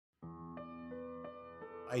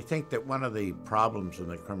I think that one of the problems in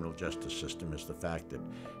the criminal justice system is the fact that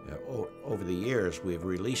over the years we've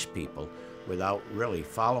released people without really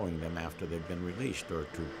following them after they've been released, or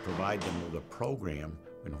to provide them with a program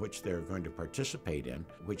in which they're going to participate in,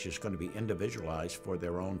 which is going to be individualized for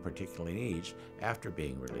their own particular needs after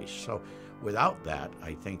being released. So without that,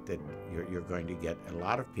 I think that you're going to get a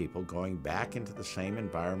lot of people going back into the same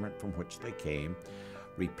environment from which they came,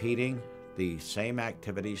 repeating the same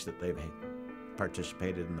activities that they've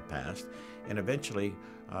participated in the past, and eventually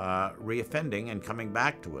reoffending and coming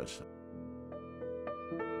back to us.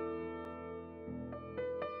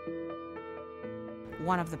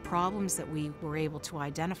 One of the problems that we were able to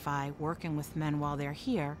identify working with men while they're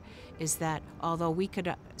here is that although we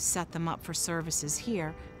could set them up for services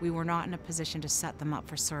here, we were not in a position to set them up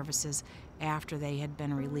for services after they had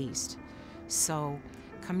been released. So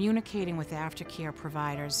communicating with aftercare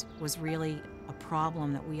providers was really a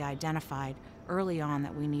problem that we identified early on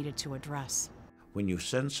that we needed to address. When you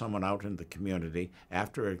send someone out into the community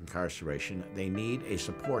after incarceration, they need a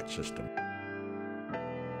support system.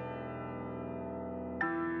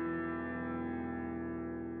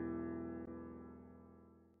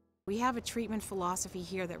 We have a treatment philosophy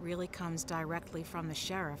here that really comes directly from the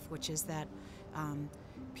sheriff, which is that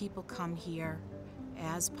people come here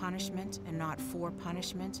as punishment and not for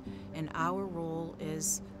punishment, and our role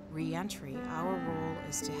is reentry. Our role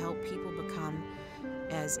is to help people become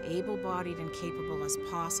as able-bodied and capable as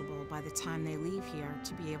possible by the time they leave here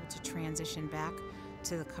to be able to transition back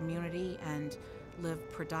to the community and live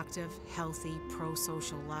productive, healthy,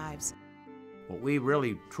 pro-social lives. What we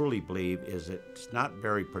really truly believe is that it's not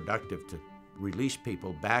very productive to release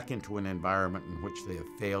people back into an environment in which they have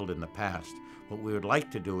failed in the past. What we would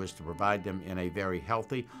like to do is to provide them in a very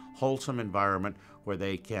healthy, wholesome environment where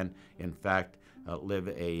they can, in fact, live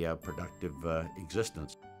a productive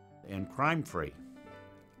existence and crime-free.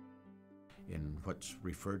 In what's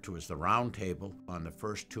referred to as the Roundtable, on the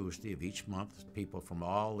first Tuesday of each month, people from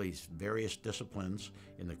all these various disciplines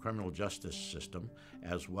in the criminal justice system,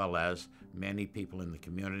 as well as many people in the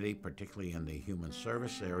community, particularly in the human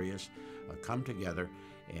service areas, come together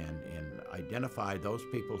and identify those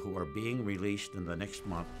people who are being released in the next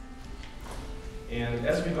month. And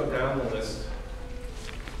as we go down the list,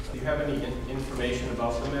 do you have any information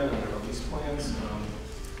about the men and their release plans?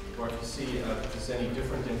 Or if you see if there's any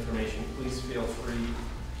different information, please feel free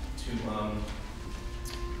to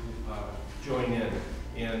join in.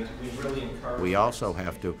 And we really encourage. We also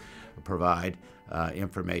have to provide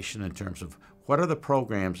information in terms of what are the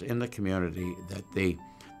programs in the community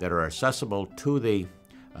that are accessible to the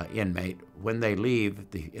inmate when they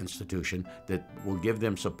leave the institution that will give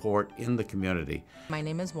them support in the community. My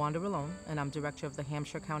name is Wanda Rallone, and I'm director of the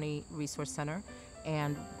Hampshire County Resource Center,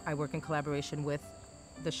 and I work in collaboration with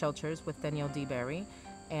the shelters with Danielle D. Berry,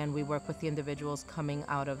 and we work with the individuals coming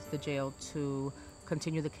out of the jail to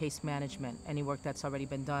continue the case management, any work that's already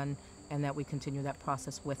been done, and that we continue that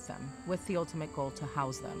process with them, with the ultimate goal to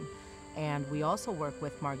house them. And we also work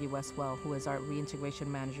with Margie Westwell, who is our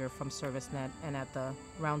reintegration manager from ServiceNet and at the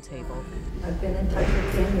Roundtable. I've been in touch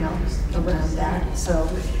with Danielle around that, so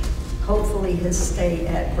hopefully his stay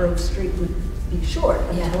at Grove Street would be short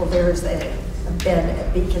until there's a bed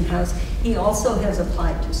at Beacon House. He also has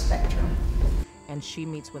applied to Spectrum. And she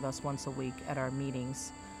meets with us once a week at our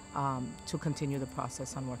meetings to continue the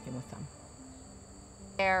process on working with them.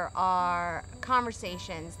 There are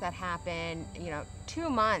conversations that happen, 2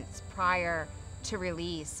 months prior to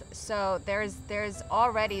release. So there's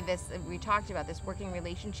already this, we talked about this working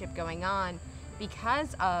relationship going on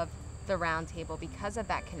because of the Roundtable, because of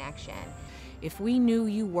that connection. If we knew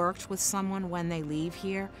you worked with someone when they leave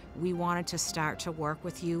here, we wanted to start to work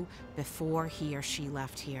with you before he or she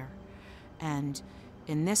left here. And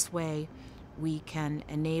in this way, we can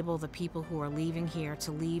enable the people who are leaving here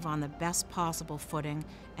to leave on the best possible footing,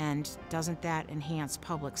 and doesn't that enhance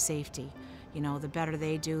public safety? The better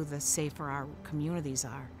they do, the safer our communities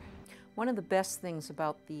are. One of the best things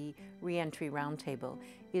about the Reentry Roundtable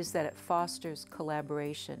is that it fosters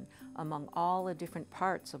collaboration among all the different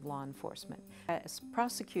parts of law enforcement. As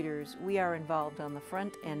prosecutors, we are involved on the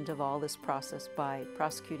front end of all this process by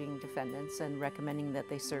prosecuting defendants and recommending that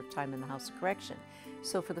they serve time in the House of Correction.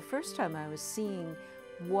 So for the first time, I was seeing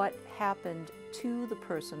what happened to the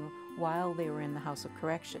person while they were in the House of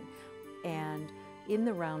Correction. And in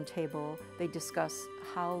the Roundtable, they discuss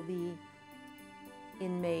how the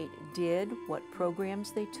inmate did, what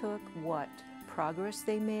programs they took, what progress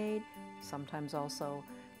they made, sometimes also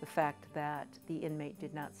the fact that the inmate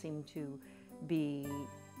did not seem to be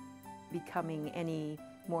becoming any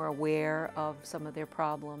more aware of some of their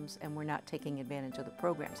problems, and we're not taking advantage of the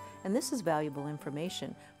programs. And this is valuable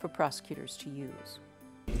information for prosecutors to use.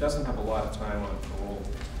 He doesn't have a lot of time on parole,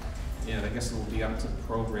 and I guess it will be up to the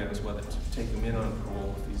programs whether to take him in on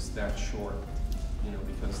parole if he's that short,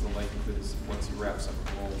 because the likelihood is once he wraps up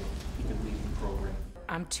parole, he can leave the program.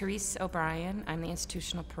 I'm Therese O'Brien. I'm the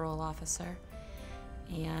institutional parole officer.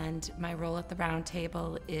 And my role at the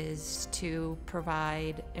Roundtable is to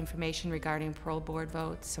provide information regarding parole board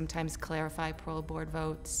votes, sometimes clarify parole board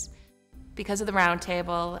votes. Because of the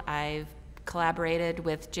Roundtable, I've collaborated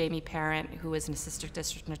with Jamie Parent, who is an assistant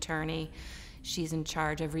district attorney. She's in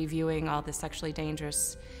charge of reviewing all the sexually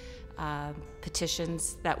dangerous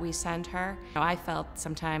petitions that we send her. I felt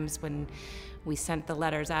sometimes when we sent the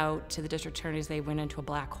letters out to the district attorneys, they went into a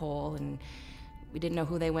black hole, and we didn't know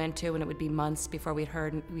who they went to, and it would be months before we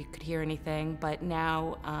could hear anything. But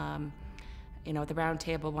now, at the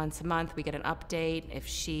Roundtable once a month, we get an update. If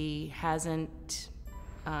she hasn't,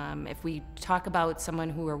 if we talk about someone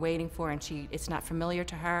who we're waiting for and it's not familiar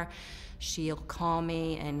to her, she'll call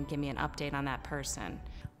me and give me an update on that person.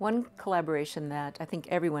 One collaboration that I think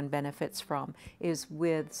everyone benefits from is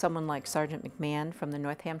with someone like Sergeant McMahon from the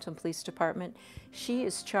Northampton Police Department. She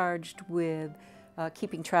is charged with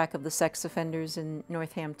keeping track of the sex offenders in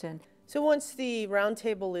Northampton. So once the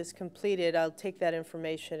roundtable is completed, I'll take that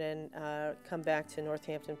information and come back to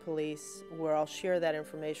Northampton Police, where I'll share that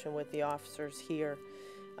information with the officers here,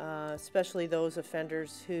 especially those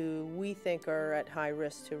offenders who we think are at high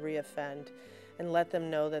risk to reoffend, and let them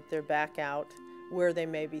know that they're back out, where they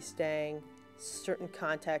may be staying, certain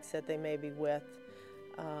contacts that they may be with,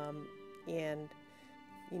 and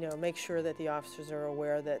make sure that the officers are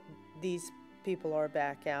aware that these people are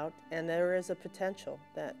back out, and there is a potential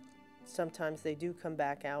that sometimes they do come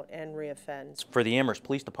back out and reoffend. For the Amherst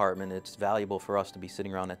Police Department, it's valuable for us to be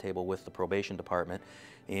sitting around that table with the probation department,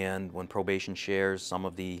 and when probation shares some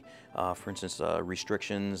of the, for instance,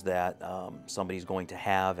 restrictions that somebody's going to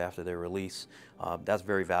have after their release, that's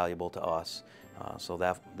very valuable to us. So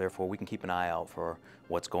therefore we can keep an eye out for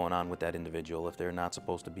what's going on with that individual. If they're not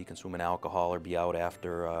supposed to be consuming alcohol or be out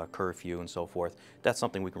after curfew and so forth, that's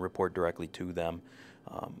something we can report directly to them.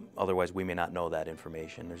 Otherwise we may not know that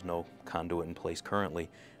information. There's no conduit in place currently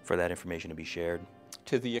for that information to be shared.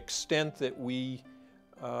 To the extent that we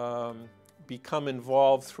become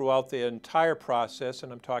involved throughout the entire process,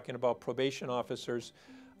 and I'm talking about probation officers,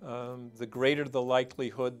 the greater the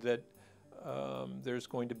likelihood that there's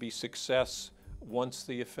going to be success once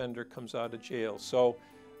the offender comes out of jail. So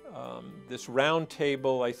this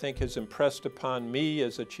roundtable, I think, has impressed upon me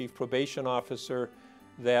as a chief probation officer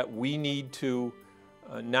that we need to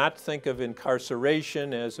not think of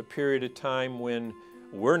incarceration as a period of time when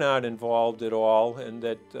we're not involved at all, and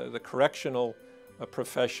that the correctional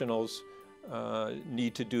professionals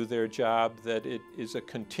need to do their job, that it is a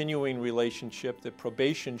continuing relationship that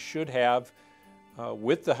probation should have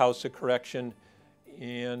with the House of Correction,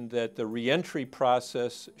 and that the reentry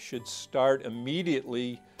process should start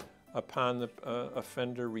immediately upon the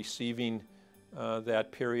offender receiving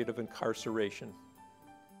that period of incarceration.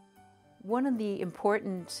 One of the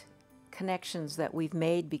important connections that we've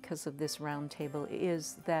made because of this roundtable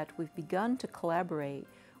is that we've begun to collaborate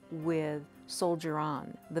with Soldier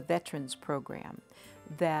On, the veterans program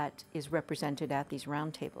that is represented at these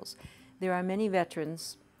roundtables. There are many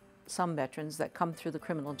veterans, some veterans, that come through the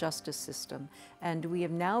criminal justice system, and we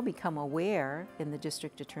have now become aware in the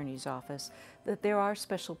district attorney's office that there are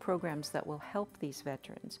special programs that will help these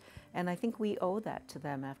veterans, and I think we owe that to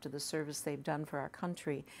them after the service they've done for our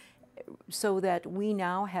country, so that we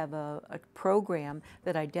now have a program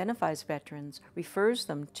that identifies veterans, refers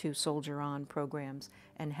them to Soldier On programs,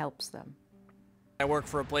 and helps them. I work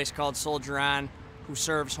for a place called Soldier On, who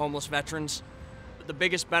serves homeless veterans. The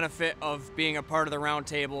biggest benefit of being a part of the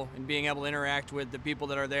roundtable and being able to interact with the people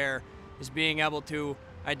that are there is being able to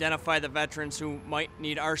identify the veterans who might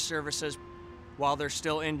need our services while they're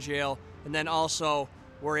still in jail, and then also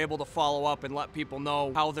we're able to follow up and let people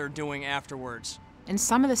know how they're doing afterwards. And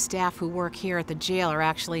some of the staff who work here at the jail are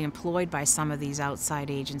actually employed by some of these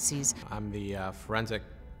outside agencies. I'm the forensic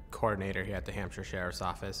coordinator here at the Hampshire Sheriff's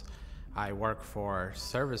Office. I work for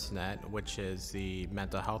ServiceNet, which is the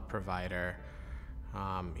mental health provider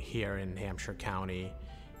here in Hampshire County,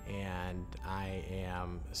 and I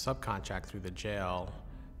am subcontract through the jail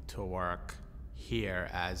to work here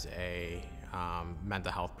as a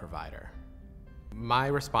mental health provider. My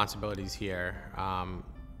responsibilities here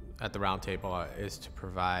at the Roundtable is to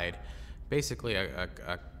provide basically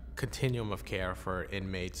a continuum of care for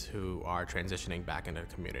inmates who are transitioning back into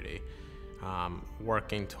the community,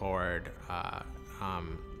 working toward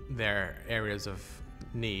their areas of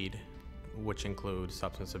need, which includes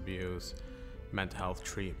substance abuse, mental health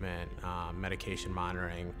treatment, medication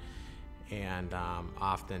monitoring, and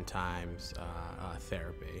oftentimes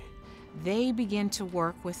therapy. They begin to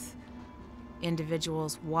work with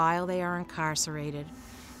individuals while they are incarcerated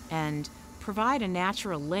and provide a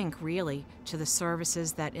natural link, really, to the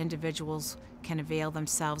services that individuals can avail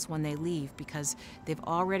themselves when they leave, because they've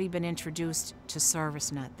already been introduced to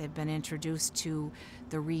ServiceNet. They've been introduced to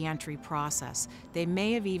the reentry process. They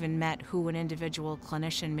may have even met who an individual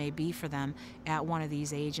clinician may be for them at one of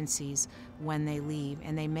these agencies when they leave,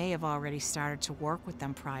 and they may have already started to work with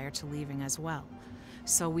them prior to leaving as well.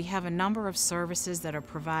 So we have a number of services that are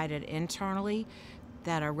provided internally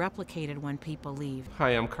that are replicated when people leave. Hi,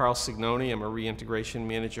 I'm Carl Signoni. I'm a reintegration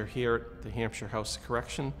manager here at the Hampshire House of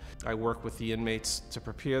Correction. I work with the inmates to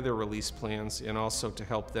prepare their release plans and also to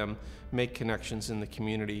help them make connections in the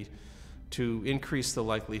community to increase the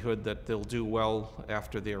likelihood that they'll do well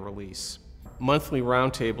after their release. Monthly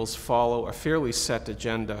roundtables follow a fairly set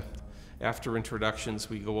agenda. After introductions,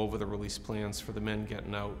 we go over the release plans for the men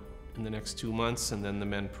getting out in the next 2 months, and then the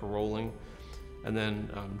men paroling. And then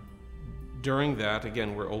during that,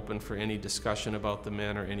 again, we're open for any discussion about the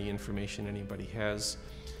men or any information anybody has.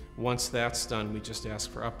 Once that's done, we just ask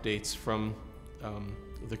for updates from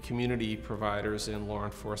the community providers and law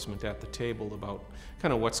enforcement at the table about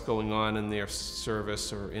kind of what's going on in their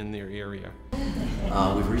service or in their area.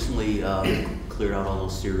 We've recently cleared out all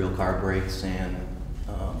those serial car breaks and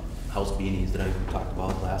house beanies that I talked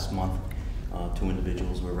about last month. 2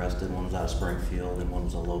 individuals were arrested. One was out of Springfield and one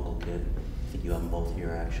was a local kid. I think you have them both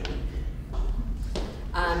here, actually.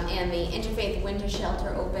 And the Interfaith Winter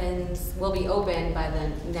Shelter will be open by the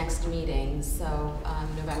next meeting, so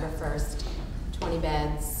November 1st, 20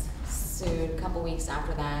 beds. Soon, a couple weeks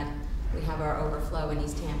after that, we have our overflow in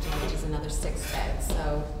East Hampton, which is another 6 beds.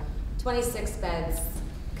 So 26 beds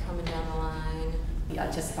coming down the line. We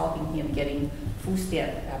are just helping him getting food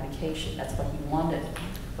stamp application. That's what he wanted.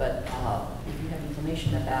 But if you have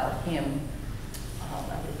information about him, I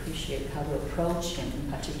would appreciate how to approach him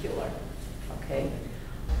in particular. Okay.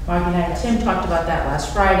 Tim talked about that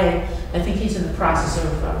last Friday. I think he's in the process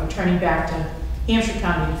of returning back to Hampshire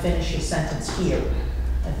County to finish his sentence here.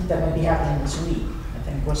 I think that might be happening this week, I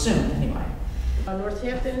think, or soon anyway.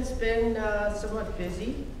 Northampton's been somewhat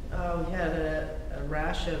busy. We had a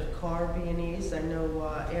rash of car B&Es. I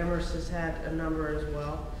know Amherst has had a number as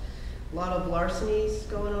well. A lot of larcenies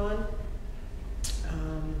going on,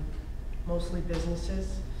 mostly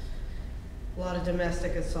businesses. A lot of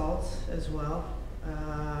domestic assaults as well.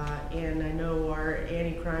 And I know our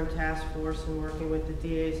anti-crime task force and working with the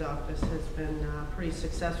DA's office has been pretty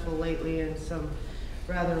successful lately in some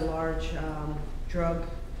rather large drug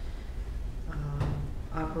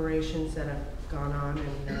operations that have gone on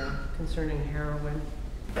and concerning heroin.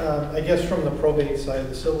 I guess from the probate side,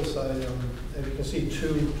 the civil side, as you can see,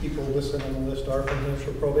 2 people listed on the list are from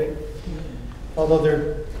Hampshire probate. Although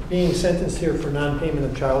they're being sentenced here for non-payment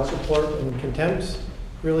of child support and contempt,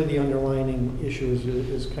 really the underlying issue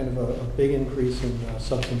is kind of a big increase in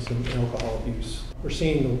substance and alcohol abuse. We're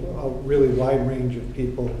seeing a really wide range of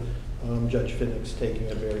people. Judge Finnick's taking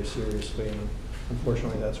it very seriously, and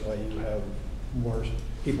unfortunately that's why you have more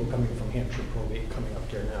people coming from Hampshire probate coming up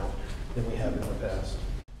here now than we have in the past.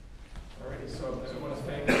 Alrighty, so I want to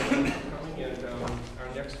thank you for coming, and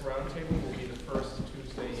our next roundtable will be the first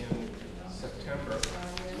Tuesday in September,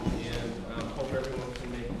 and hope everyone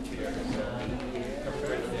can make it there. So have a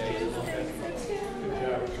great day.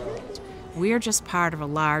 Good job. We're just part of a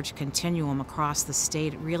large continuum across the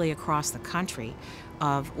state, really across the country,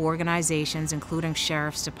 of organizations, including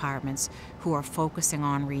sheriff's departments, who are focusing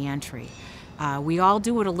on reentry. We all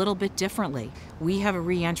do it a little bit differently. We have a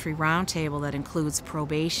reentry roundtable that includes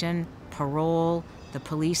probation, parole, the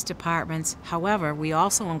police departments. However, we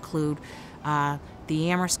also include the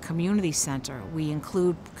Amherst Community Center. We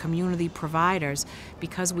include community providers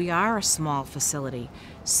because we are a small facility.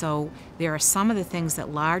 So there are some of the things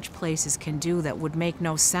that large places can do that would make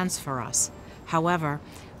no sense for us. However,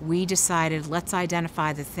 we decided let's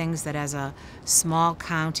identify the things that as a small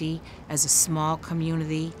county, as a small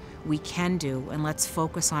community, we can do, and let's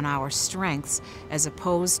focus on our strengths as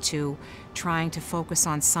opposed to trying to focus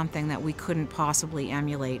on something that we couldn't possibly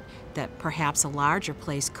emulate that perhaps a larger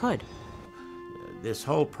place could. This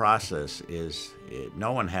whole process is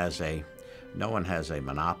no one has a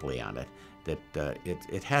monopoly on it. That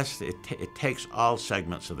it takes all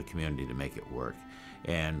segments of the community to make it work.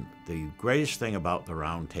 And the greatest thing about the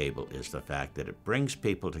round table is the fact that it brings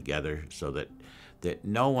people together so that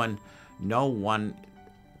no one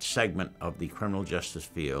segment of the criminal justice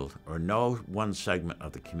field or no one segment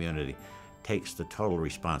of the community takes the total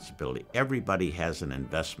responsibility. Everybody has an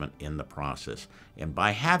investment in the process, and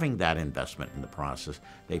by having that investment in the process,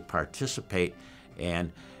 they participate,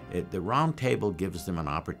 and the roundtable gives them an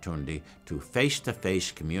opportunity to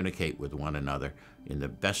face-to-face communicate with one another in the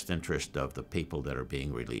best interest of the people that are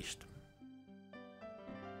being released.